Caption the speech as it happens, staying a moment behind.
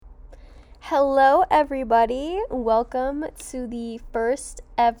Hello, everybody. Welcome to the first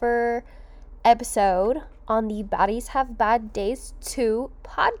ever episode on the Baddies Have Bad Days 2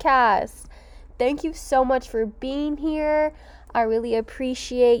 podcast. Thank you so much for being here. I really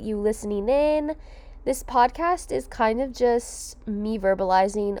appreciate you listening in. This podcast is kind of just me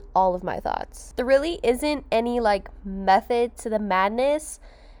verbalizing all of my thoughts. There really isn't any method to the madness.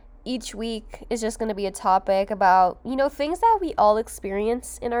 Each week is just going to be a topic about, things that we all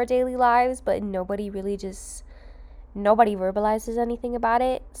experience in our daily lives, but nobody verbalizes anything about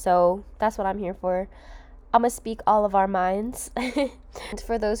it. So that's what I'm here for. I'm going to speak all of our minds. And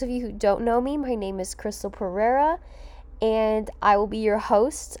for those of you who don't know me, my name is Crystal Pereira, and I will be your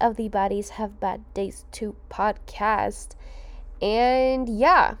host of the Baddies Have Bad Days 2 podcast. And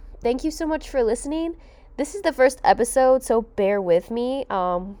yeah, thank you so much for listening. This is the first episode, so bear with me.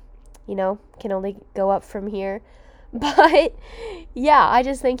 Can only go up from here. But yeah, I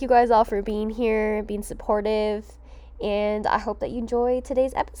just thank you guys all for being here, being supportive, and I hope that you enjoy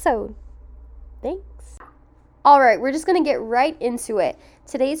today's episode. Thanks. All right, we're just going to get right into it.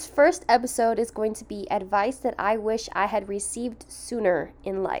 Today's first episode is going to be advice that I wish I had received sooner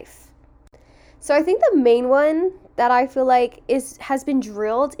in life. So I think the main one that I feel like has been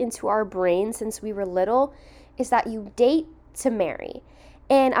drilled into our brain since we were little is that you date to marry.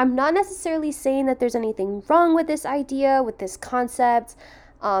 And I'm not necessarily saying that there's anything wrong with this idea, with this concept.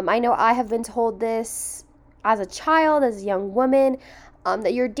 I know I have been told this as a child, as a young woman,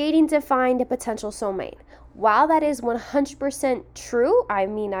 that you're dating to find a potential soulmate. While that is 100% true,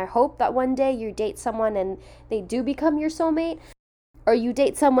 I hope that one day you date someone and they do become your soulmate, or you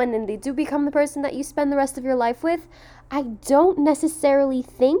date someone and they do become the person that you spend the rest of your life with. I don't necessarily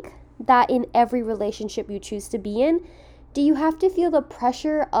think that in every relationship you choose to be in, do you have to feel the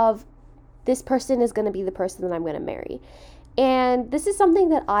pressure of this person is going to be the person that I'm going to marry? And this is something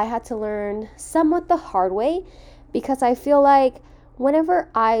that I had to learn somewhat the hard way, because I feel like whenever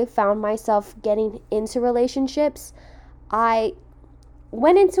I found myself getting into relationships, I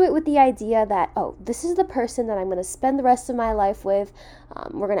went into it with the idea that, this is the person that I'm going to spend the rest of my life with.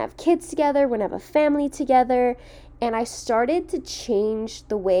 We're going to have kids together. We're going to have a family together. And I started to change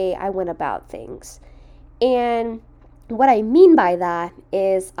the way I went about things. And what I mean by that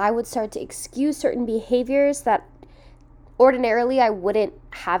is I would start to excuse certain behaviors that ordinarily I wouldn't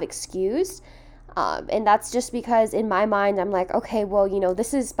have excused. And that's just because in my mind, I'm like, okay, well,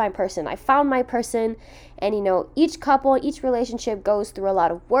 this is my person. I found my person. And, each couple, each relationship goes through a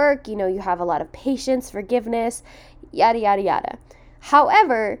lot of work. You have a lot of patience, forgiveness, yada, yada, yada.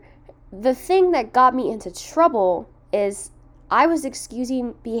 However, the thing that got me into trouble is I was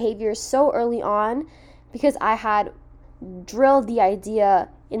excusing behavior so early on because I had drilled the idea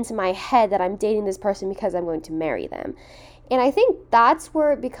into my head that I'm dating this person because I'm going to marry them. And I think that's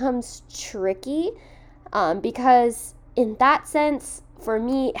where it becomes tricky, because in that sense, for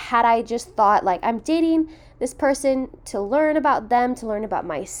me, had I just thought I'm dating this person to learn about them, to learn about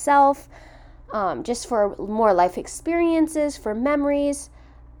myself, just for more life experiences, for memories,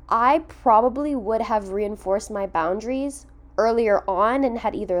 I probably would have reinforced my boundaries earlier on and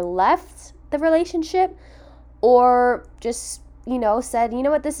had either left the relationship or just, said,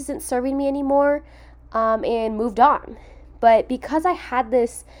 what, this isn't serving me anymore, and moved on. But because I had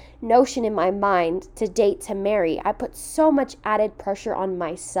this notion in my mind to date to marry, I put so much added pressure on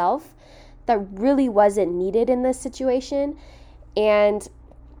myself that really wasn't needed in this situation. And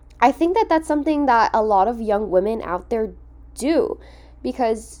I think that that's something that a lot of young women out there do,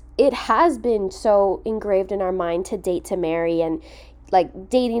 because it has been so engraved in our mind to date to marry, and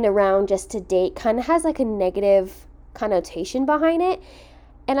dating around just to date kind of has a negative connotation behind it.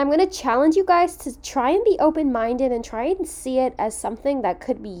 And I'm going to challenge you guys to try and be open-minded and try and see it as something that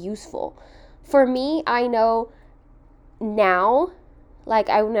could be useful. For me, I know now,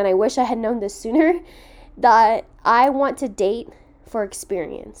 and I wish I had known this sooner, that I want to date for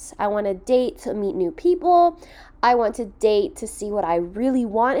experience. I want to date to meet new people. I want to date to see what I really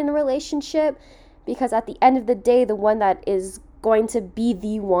want in a relationship, because at the end of the day, the one that is going to be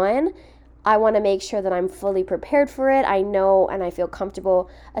the one, I want to make sure that I'm fully prepared for it. I know and I feel comfortable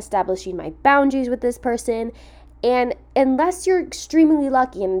establishing my boundaries with this person. And unless you're extremely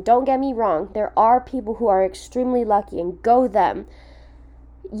lucky, and don't get me wrong, there are people who are extremely lucky, and go them,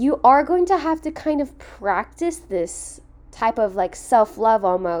 you are going to have to kind of practice this type of self-love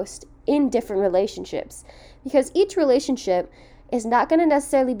almost in different relationships, because each relationship is not going to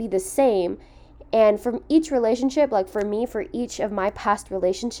necessarily be the same. And from each relationship, for me, for each of my past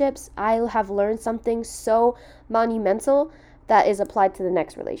relationships, I have learned something so monumental that is applied to the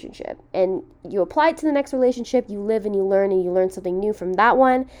next relationship. And you apply it to the next relationship, you live and you learn something new from that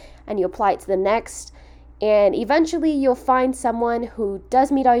one, and you apply it to the next. And eventually you'll find someone who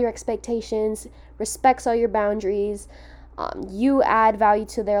does meet all your expectations, respects all your boundaries. You add value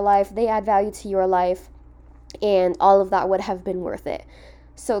to their life, they add value to your life, and all of that would have been worth it.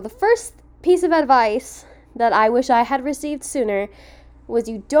 So the first piece of advice that I wish I had received sooner was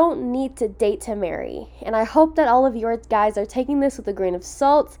you don't need to date to marry. And I hope that all of your guys are taking this with a grain of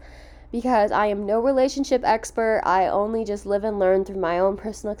salt, because I am no relationship expert. I only just live and learn through my own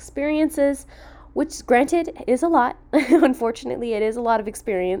personal experiences, which granted is a lot. Unfortunately, it is a lot of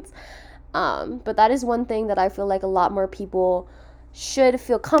experience. But that is one thing that I feel like a lot more people should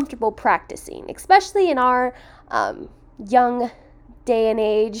feel comfortable practicing, especially in our young day and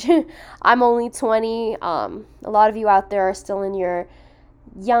age. I'm only 20. A lot of you out there are still in your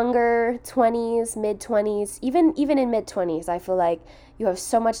younger 20s, mid 20s, even in mid 20s. I feel like you have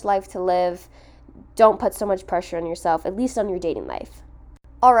so much life to live. Don't put so much pressure on yourself, at least on your dating life.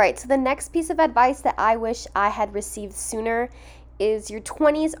 All right, so the next piece of advice that I wish I had received sooner is your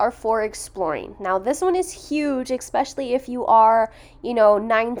 20s are for exploring. Now, this one is huge, especially if you are,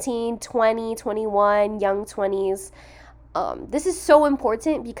 19, 20, 21, young 20s. This is so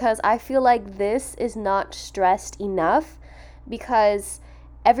important because I feel like this is not stressed enough, because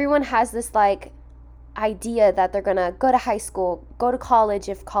everyone has this idea that they're gonna go to high school, go to college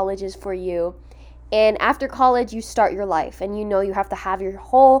if college is for you, and after college you start your life, and you have to have your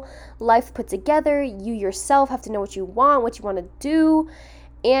whole life put together. You yourself have to know what you want to do,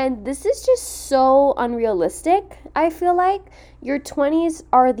 and this is just so unrealistic. I feel like your 20s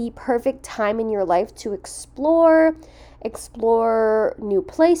are the perfect time in your life to explore new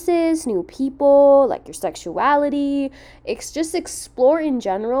places, new people, like your sexuality. Just explore in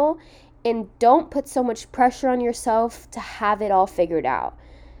general, and don't put so much pressure on yourself to have it all figured out.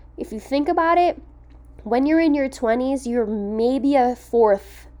 If you think about it, when you're in your 20s, you're maybe a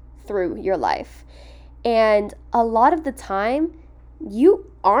fourth through your life. And a lot of the time, you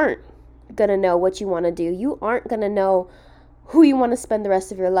aren't gonna know what you want to do. You aren't gonna know who you want to spend the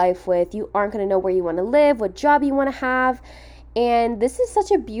rest of your life with. You aren't going to know where you want to live, what job you want to have. And this is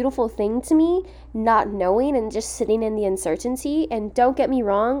such a beautiful thing to me, not knowing and just sitting in the uncertainty. And don't get me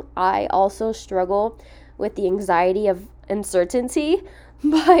wrong, I also struggle with the anxiety of uncertainty.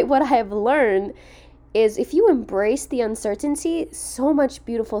 But what I have learned is if you embrace the uncertainty, so much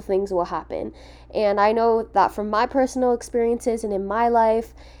beautiful things will happen. And I know that from my personal experiences and in my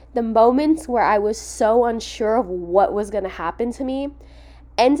life, the moments where I was so unsure of what was going to happen to me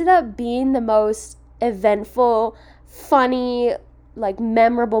ended up being the most eventful, funny,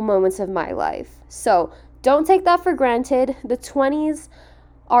 memorable moments of my life. So don't take that for granted. The 20s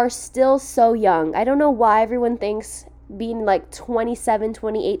are still so young. I don't know why everyone thinks being 27,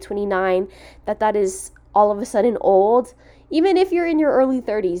 28, 29, that is all of a sudden old. Even if you're in your early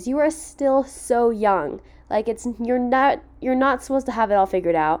 30s, you are still so young. You're not supposed to have it all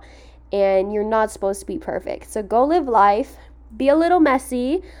figured out, and you're not supposed to be perfect. So go live life, be a little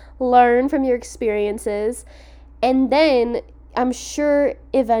messy, learn from your experiences, and then I'm sure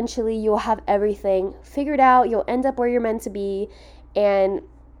eventually you'll have everything figured out. You'll end up where you're meant to be, and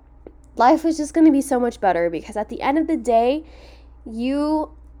life is just going to be so much better, because at the end of the day, you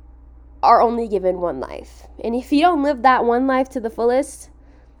are only given one life. And if you don't live that one life to the fullest,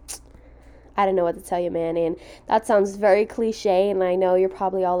 I don't know what to tell you, man. And that sounds very cliche, and I know you're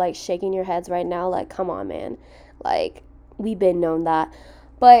probably all shaking your heads right now, come on, man. We've been known that.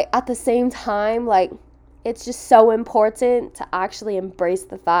 But at the same time, it's just so important to actually embrace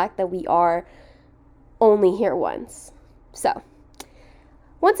the fact that we are only here once. So,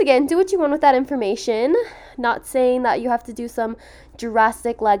 once again, do what you want with that information. Not saying that you have to do some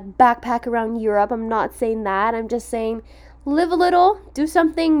drastic backpack around Europe. I'm not saying that. I'm just saying live a little, do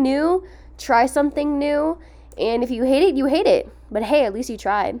something new, try something new, and if you hate it, you hate it. But hey, at least you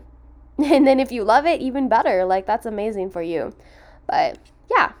tried. And then if you love it, even better. That's amazing for you. But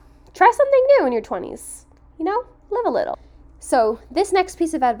yeah, try something new in your 20s. Live a little. So this next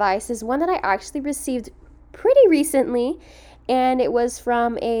piece of advice is one that I actually received pretty recently, and it was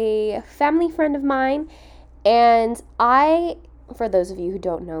from a family friend of mine. And I, for those of you who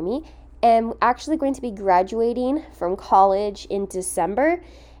don't know me, am actually going to be graduating from college in December.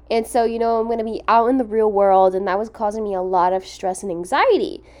 And so, I'm going to be out in the real world, and that was causing me a lot of stress and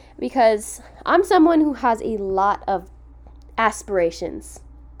anxiety, because I'm someone who has a lot of aspirations,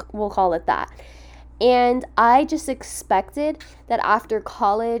 we'll call it that. And I just expected that after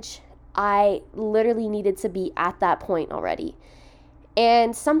college, I literally needed to be at that point already.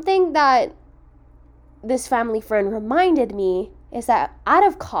 And something that this family friend reminded me is that out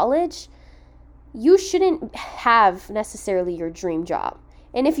of college, you shouldn't have necessarily your dream job.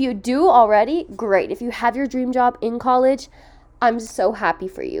 And if you do already, great. If you have your dream job in college, I'm so happy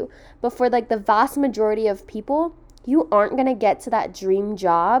for you. But for like the vast majority of people, you aren't going to get to that dream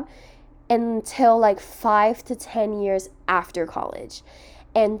job until like 5 to 10 years after college.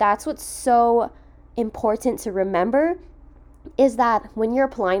 And that's what's so important to remember, is that when you're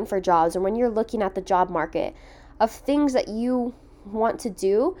applying for jobs or when you're looking at the job market of things that you want to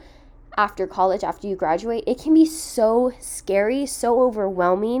do after college, after you graduate, it can be so scary, so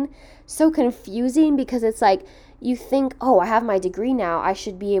overwhelming, so confusing, because it's like you think, oh, I have my degree now, I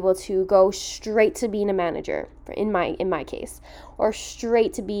should be able to go straight to being a manager in my case, or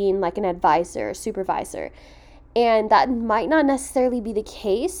straight to being like an advisor or supervisor. And that might not necessarily be the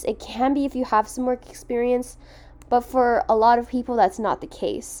case. It can be if you have some work experience, but for a lot of people that's not the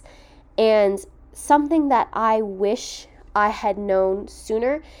case. And something that I wish I had known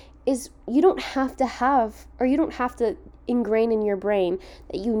sooner is you don't have to ingrain in your brain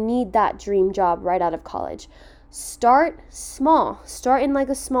that you need that dream job right out of college. Start small. Start in like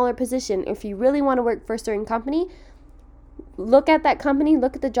a smaller position. If you really want to work for a certain company, look at that company,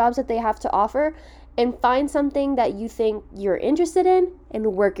 look at the jobs that they have to offer, and find something that you think you're interested in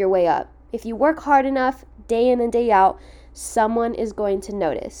and work your way up. If you work hard enough, day in and day out, someone is going to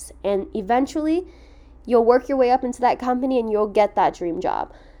notice. And eventually, you'll work your way up into that company and you'll get that dream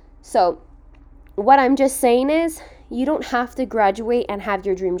job. So what I'm just saying is, you don't have to graduate and have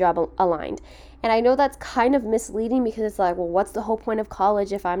your dream job aligned. And I know that's kind of misleading, because it's like, well, what's the whole point of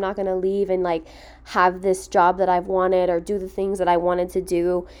college if I'm not going to leave and like have this job that I've wanted or do the things that I wanted to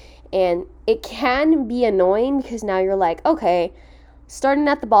do? And it can be annoying, because now you're like, okay, starting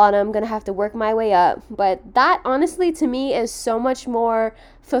at the bottom, I'm going to have to work my way up. But that honestly to me is so much more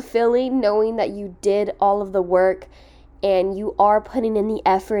fulfilling, knowing that you did all of the work and you are putting in the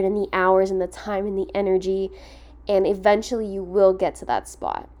effort and the hours and the time and the energy, and eventually you will get to that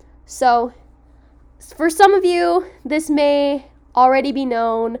spot. So for some of you, this may already be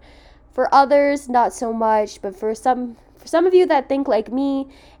known. For others, not so much. But for some of you that think like me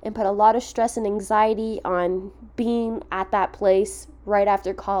and put a lot of stress and anxiety on being at that place right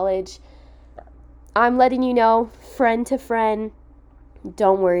after college, I'm letting you know, friend to friend,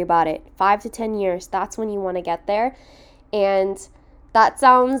 don't worry about it. 5 to 10 years, that's when you want to get there. And that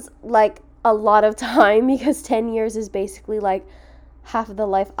sounds like a lot of time, because 10 years is basically like half of the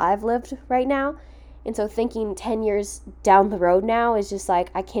life I've lived right now. And so thinking 10 years down the road now is just like,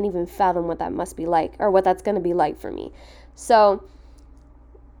 I can't even fathom what that must be like, or what that's going to be like for me. So,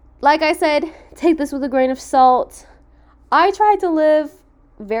 like I said, take this with a grain of salt. I try to live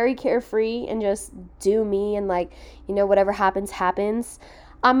very carefree and just do me, and like, whatever happens, happens.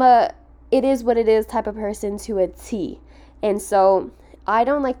 I'm a it is what it is type of person to a T. And so I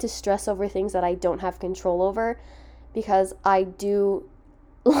don't like to stress over things that I don't have control over, because I do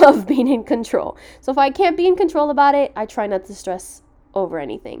love being in control. So if I can't be in control about it, I try not to stress over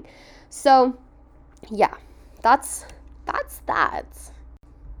anything. So yeah, that's that.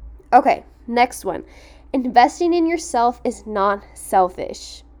 Okay, next one. Investing in yourself is not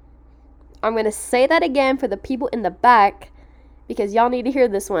selfish. I'm going to say that again for the people in the back, because y'all need to hear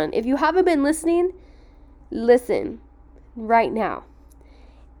this one. If you haven't been listening, listen right now.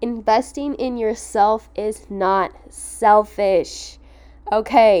 Investing in yourself is not selfish.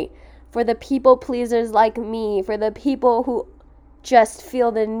 Okay, for the people pleasers like me, for the people who just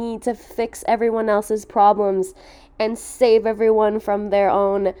feel the need to fix everyone else's problems and save everyone from their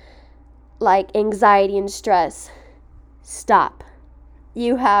own anxiety and stress, stop.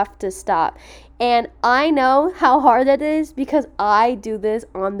 You have to stop. And I know how hard that is, because I do this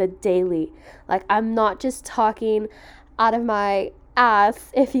on the daily. I'm not just talking out of my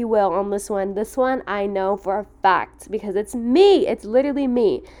ass, if you will, on this one. This one I know for a fact, because it's me. It's literally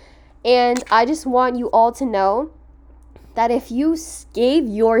me. And I just want you all to know that if you gave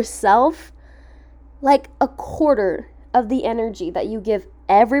yourself a quarter of the energy that you give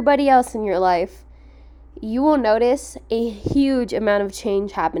everybody else in your life, you will notice a huge amount of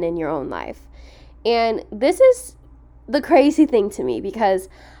change happen in your own life. And this is the crazy thing to me, because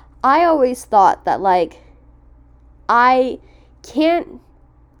I always thought that I can't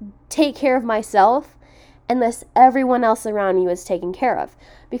take care of myself unless everyone else around me was taken care of,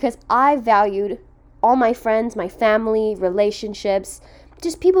 because I valued all my friends, my family, relationships,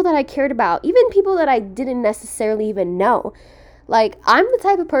 just people that I cared about, even people that I didn't necessarily even know. I'm the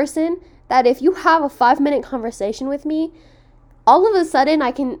type of person that if you have a 5-minute conversation with me, all of a sudden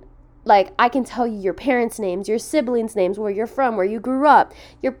I can Like, I can tell you your parents' names, your siblings' names, where you're from, where you grew up,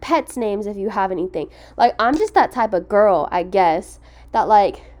 your pets' names if you have anything. Like, I'm just that type of girl, I guess, that,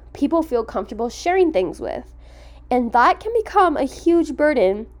 like, people feel comfortable sharing things with. And that can become a huge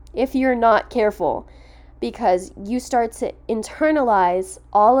burden if you're not careful, because you start to internalize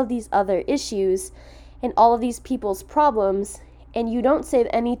all of these other issues and all of these people's problems, and you don't save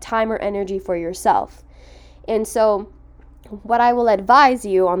any time or energy for yourself. And so what I will advise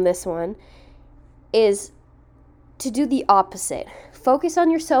you on this one is to do the opposite. Focus on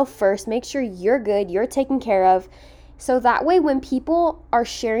yourself first. Make sure you're good, you're taken care of. So that way, when people are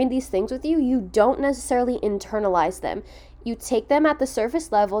sharing these things with you, you don't necessarily internalize them. You take them at the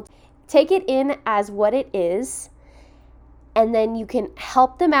surface level, take it in as what it is, and then you can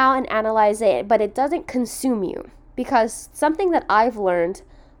help them out and analyze it, but it doesn't consume you. Because something that I've learned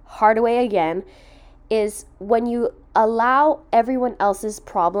hard way again is when you allow everyone else's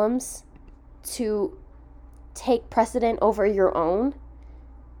problems to take precedent over your own,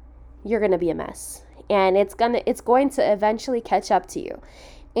 you're going to be a mess. And it's going to eventually catch up to you.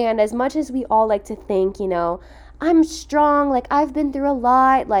 And as much as we all like to think, I'm strong, like I've been through a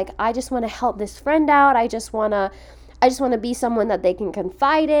lot, like I just want to help this friend out, I just want to be someone that they can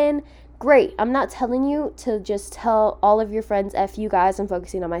confide in. Great. I'm not telling you to just tell all of your friends, F you guys, I'm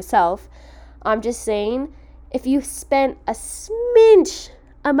focusing on myself. I'm just saying, if you spend a smidge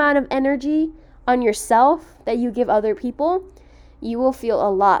amount of energy on yourself that you give other people, you will feel a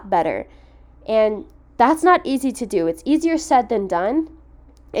lot better. And that's not easy to do. It's easier said than done,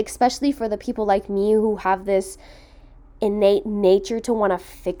 especially for the people like me who have this innate nature to want to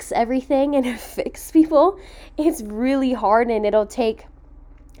fix everything and fix people. It's really hard, and it'll take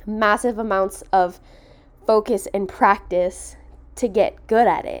massive amounts of focus and practice to get good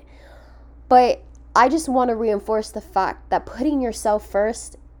at it. But I just want to reinforce the fact that putting yourself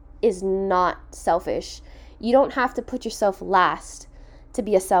first is not selfish. You don't have to put yourself last to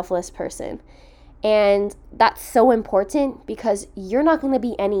be a selfless person. And that's so important, because you're not going to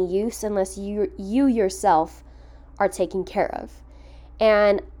be any use unless you yourself are taken care of.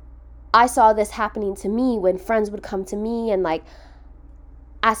 And I saw this happening to me when friends would come to me and like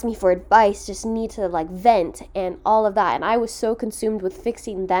ask me for advice, just need to like vent and all of that. And I was so consumed with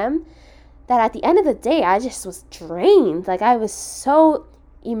fixing them that at the end of the day, I just was drained. Like, I was so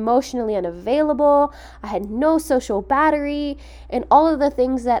emotionally unavailable. I had no social battery, and all of the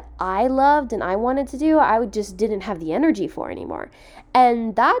things that I loved and I wanted to do, I just didn't have the energy for anymore.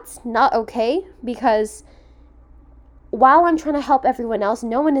 And that's not okay, because while I'm trying to help everyone else,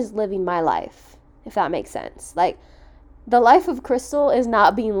 no one is living my life, if that makes sense. Like, the life of Crystal is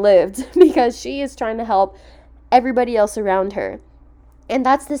not being lived because she is trying to help everybody else around her. And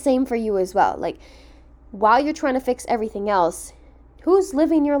that's the same for you as well. Like, while you're trying to fix everything else, who's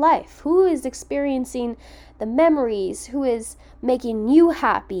living your life? Who is experiencing the memories? Who is making you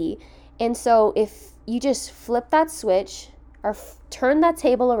happy? And so if you just flip that switch or turn that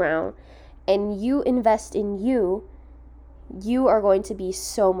table around and you invest in you, you are going to be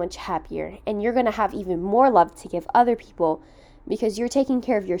so much happier, and you're going to have even more love to give other people because you're taking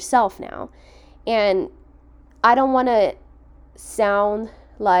care of yourself now. And I don't want to sound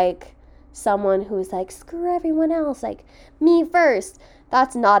like someone who's like, screw everyone else, like me first.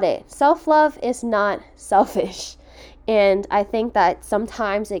 That's not it. Self-love is not selfish. And I think that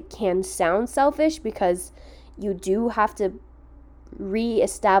sometimes it can sound selfish because you do have to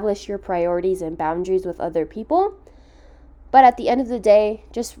re-establish your priorities and boundaries with other people. But at the end of the day,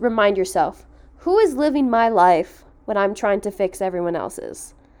 just remind yourself, who is living my life when I'm trying to fix everyone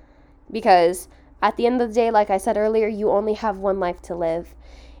else's? Because at the end of the day, like I said earlier, you only have one life to live.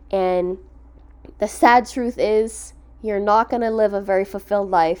 And the sad truth is, you're not going to live a very fulfilled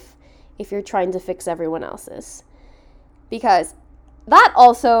life if you're trying to fix everyone else's. Because that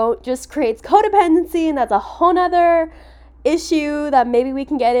also just creates codependency, and that's a whole nother issue that maybe we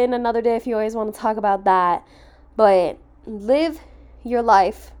can get in another day if you always want to talk about that. But live your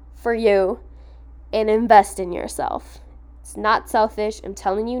life for you and invest in yourself. It's not selfish. I'm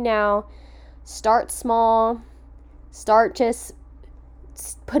telling you now. Start small. Start just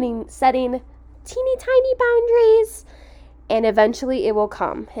setting teeny tiny boundaries, and eventually it will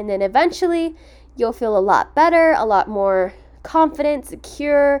come. And then eventually you'll feel a lot better, a lot more confident,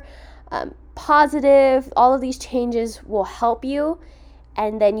 secure, positive. All of these changes will help you,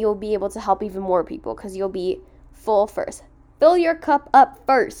 and then you'll be able to help even more people because you'll be full first. Fill your cup up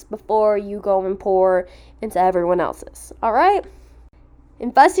first before you go and pour into everyone else's. All right?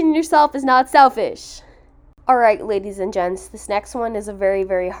 Investing in yourself is not selfish. All right, ladies and gents, this next one is a very,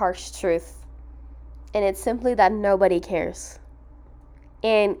 very harsh truth. And it's simply that nobody cares.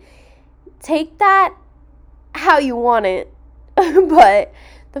 And take that how you want it. But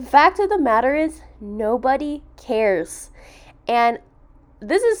the fact of the matter is, nobody cares. And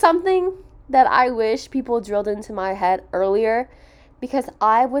this is something that I wish people drilled into my head earlier, because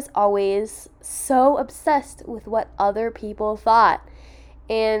I was always so obsessed with what other people thought.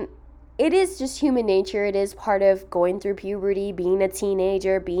 And it is just human nature. It is part of going through puberty, being a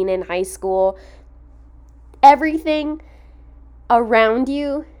teenager, being in high school. Everything around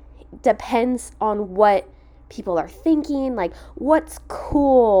you depends on what people are thinking, like what's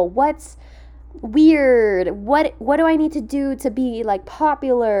cool, what's weird, what do I need to do to be like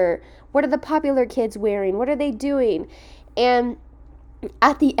popular, what are the popular kids wearing, what are they doing? And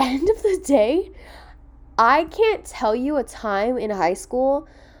at the end of the day, I can't tell you a time in high school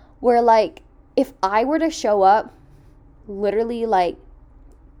where, like, if I were to show up literally like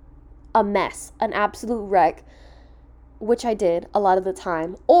a mess, an absolute wreck, which I did a lot of the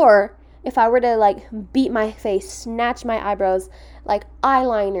time, or if I were to like beat my face, snatch my eyebrows, like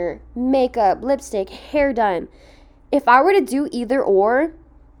eyeliner, makeup, lipstick, hair done, if I were to do either or,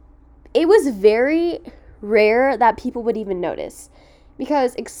 it was very rare that people would even notice.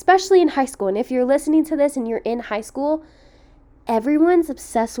 Because especially in high school, and if you're listening to this and you're in high school, everyone's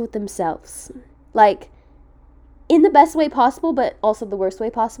obsessed with themselves. Like, in the best way possible, but also the worst way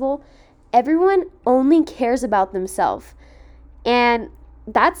possible. Everyone only cares about themselves. And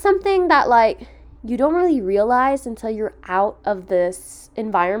that's something that, like, you don't really realize until you're out of this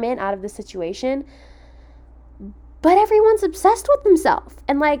environment, out of this situation. But everyone's obsessed with themselves.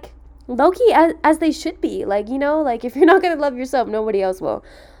 And, like, low-key, as they should be. Like, you know, like, if you're not going to love yourself, nobody else will.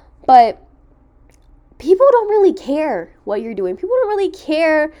 But people don't really care what you're doing. People don't really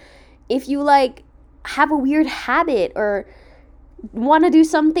care if you, like, have a weird habit or want to do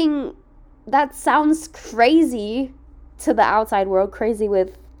something that sounds crazy to the outside world. Crazy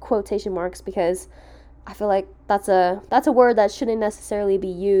with quotation marks, because I feel like that's a word that shouldn't necessarily be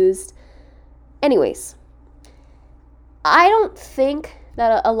used. Anyways, I don't think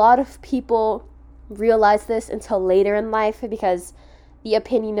that a lot of people realize this until later in life, because the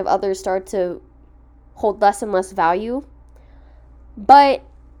opinion of others start to hold less and less value. But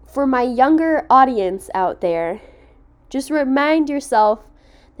for my younger audience out there, just remind yourself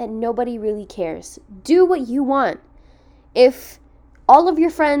that nobody really cares. Do what you want. If all of your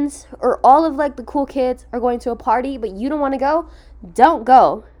friends or all of like the cool kids are going to a party but you don't want to go, don't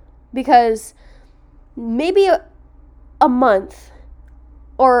go. Because maybe a month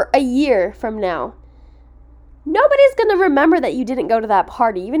or a year from now, nobody's going to remember that you didn't go to that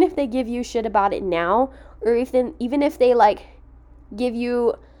party, even if they give you shit about it now, or even if they like give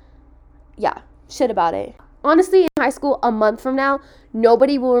you shit about it. Honestly, in high school, a month from now,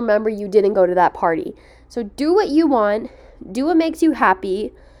 nobody will remember you didn't go to that party. So do what you want, do what makes you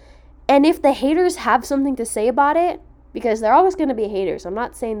happy, and if the haters have something to say about it, because they're always going to be haters. I'm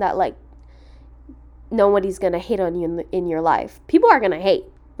not saying that like nobody's going to hate on you in your life. People are going to hate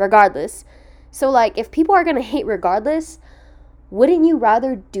regardless. So like if people are going to hate regardless, wouldn't you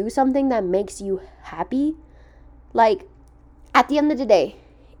rather do something that makes you happy? Like at the end of the day,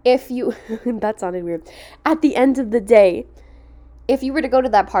 if you that sounded weird. At the end of the day, if you were to go to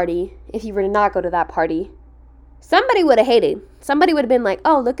that party, if you were to not go to that party, somebody would have hated. Somebody would have been like,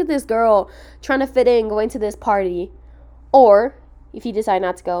 oh, look at this girl trying to fit in, going to this party. Or if you decide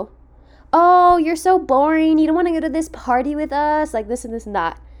not to go, oh, you're so boring, you don't want to go to this party with us, like this and this and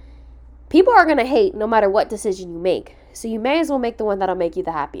that. People are going to hate no matter what decision you make. So you may as well make the one that'll make you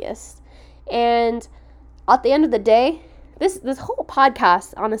the happiest. And at the end of the day, this whole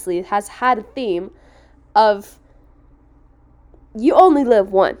podcast, honestly, has had a theme of you only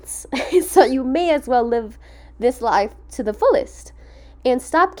live once. So you may as well live this life to the fullest. And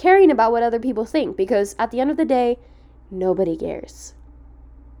stop caring about what other people think, because at the end of the day, nobody cares.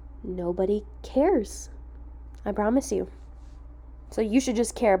 Nobody cares. I promise you. So you should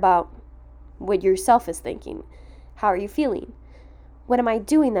just care about what yourself is thinking. How are you feeling? What am I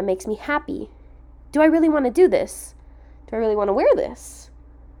doing that makes me happy? Do I really want to do this? Do I really want to wear this?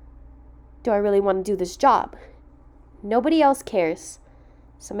 Do I really want to do this job? Nobody else cares.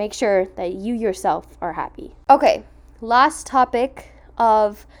 So make sure that you yourself are happy. Okay, last topic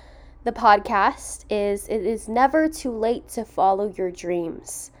of the podcast is it is never too late to follow your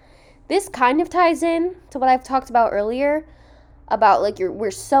dreams. This kind of ties in to what I've talked about earlier about like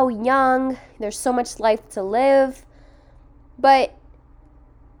we're so young, there's so much life to live, but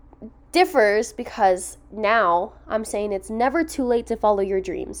differs because now I'm saying it's never too late to follow your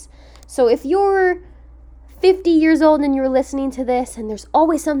dreams. So if you're 50 years old and you're listening to this and there's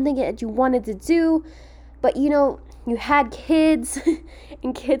always something that you wanted to do, but you know, you had kids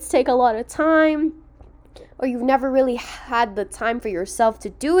and kids take a lot of time, or you've never really had the time for yourself to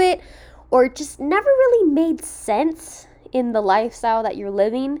do it, or it just never really made sense in the lifestyle that you're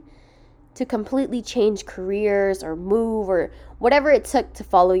living to completely change careers or move or whatever it took to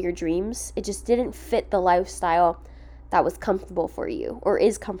follow your dreams. It just didn't fit the lifestyle that was comfortable for you or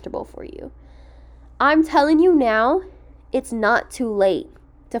is comfortable for you. I'm telling you now, it's not too late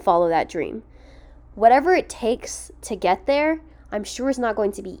to follow that dream. Whatever it takes to get there, I'm sure it's not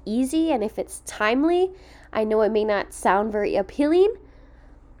going to be easy. And if it's timely, I know it may not sound very appealing,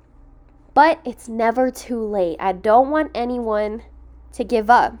 but it's never too late. I don't want anyone to give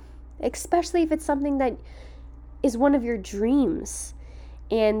up, especially if it's something that is one of your dreams.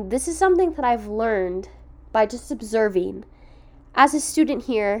 And this is something that I've learned by just observing. As a student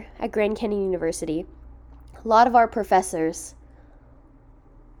here at Grand Canyon University, a lot of our professors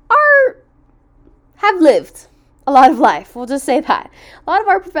have lived a lot of life. We'll just say that. A lot of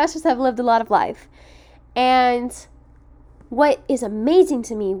our professors have lived a lot of life. And what is amazing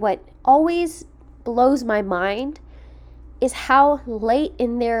to me, what always blows my mind, is how late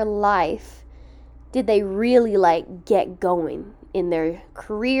in their life did they really get going in their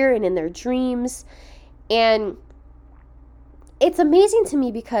career and in their dreams. And it's amazing to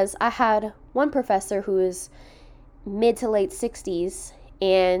me because I had one professor who is mid to late 60s,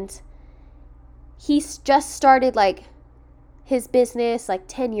 and he's just started his business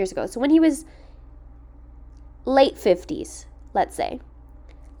 10 years ago. So when he was late 50s, let's say.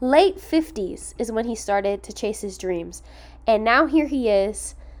 Late 50s is when he started to chase his dreams. And now here he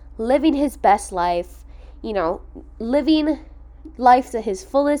is, living his best life, living life to his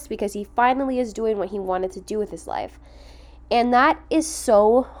fullest because he finally is doing what he wanted to do with his life. And that is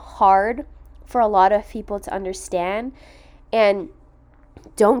so hard for a lot of people to understand. And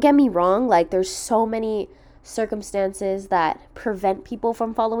don't get me wrong, there's so many circumstances that prevent people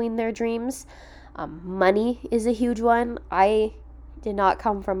from following their dreams. Money is a huge one. I did not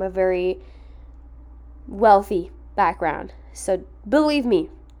come from a very wealthy background. So believe me,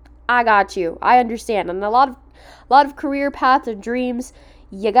 I got you. I understand. And a lot of career paths and dreams,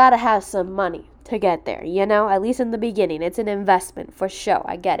 you gotta have some money to get there, at least in the beginning. It's an investment for sure.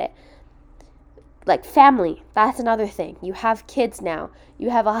 I get it. Family, that's another thing. You have kids now. You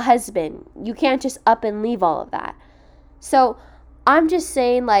have a husband. You can't just up and leave all of that. So I'm just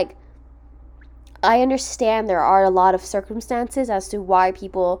saying, I understand there are a lot of circumstances as to why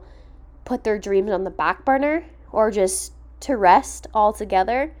people put their dreams on the back burner or just to rest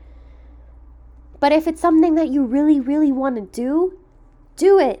altogether. But if it's something that you really, really want to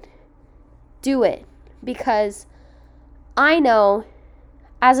do it. Do it. Because I know,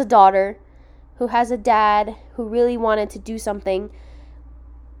 as a daughter who has a dad who really wanted to do something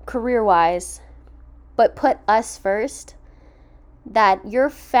career-wise, but put us first, that your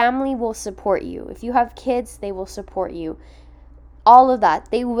family will support you. If you have kids, they will support you. All of that,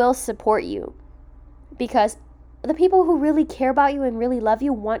 they will support you. Because the people who really care about you and really love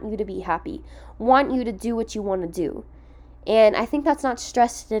you want you to be happy, want you to do what you want to do. And I think that's not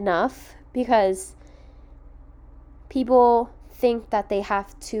stressed enough because people think that they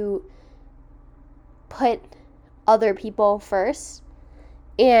have to put other people first.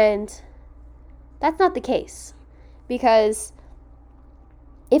 And that's not the case. Because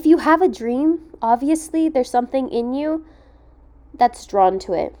if you have a dream, obviously there's something in you that's drawn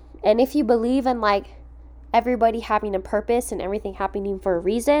to it. And if you believe in everybody having a purpose and everything happening for a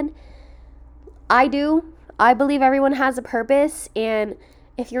reason, I do. I believe everyone has a purpose. And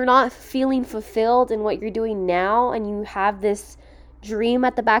if you're not feeling fulfilled in what you're doing now and you have this dream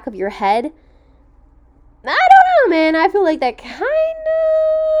at the back of your head, I don't know, man. I feel like that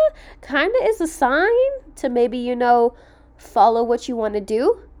kind of is a sign to maybe, follow what you want to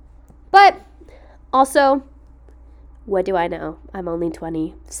do. But also, what do I know? I'm only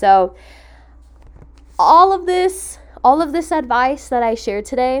 20. So all of this advice that I shared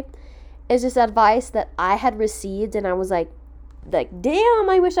today is just advice that I had received, and I was like, damn,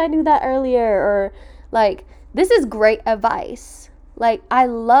 I wish I knew that earlier. Or this is great advice. I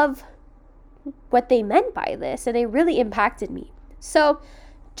love what they meant by this, and it really impacted me. So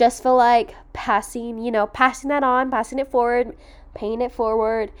just feel like passing that on, passing it forward, paying it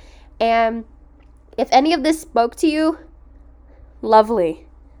forward. And if any of this spoke to you, lovely.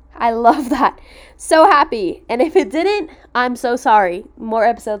 I love that. So happy. And if it didn't, I'm so sorry. More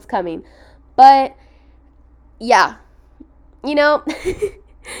episodes coming. But yeah,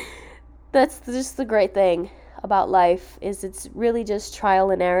 that's just the great thing about life, is it's really just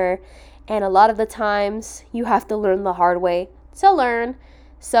trial and error. And a lot of the times you have to learn the hard way to learn.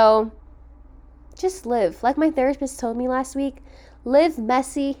 So just live. Like my therapist told me last week, live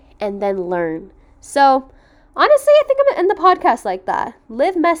messy and then learn. So, honestly, I think I'm going to end the podcast like that.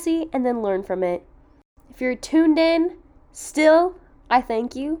 Live messy and then learn from it. If you're tuned in still, I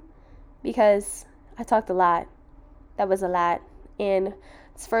thank you because I talked a lot. That was a lot. And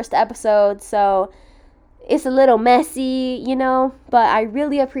it's first episode, so it's a little messy, but I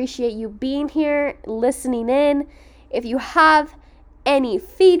really appreciate you being here, listening in. If you have any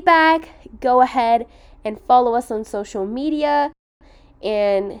feedback, go ahead and follow us on social media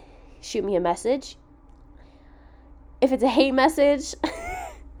and shoot me a message. If it's a hate message,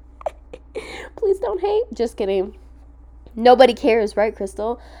 please don't hate. Just kidding. Nobody cares, right,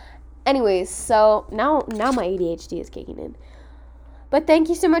 Crystal? Anyways, so now my ADHD is kicking in. But thank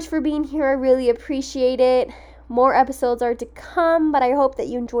you so much for being here. I really appreciate it. More episodes are to come, but I hope that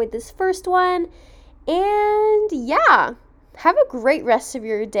you enjoyed this first one. And yeah, have a great rest of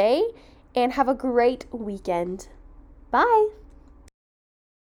your day and have a great weekend. Bye.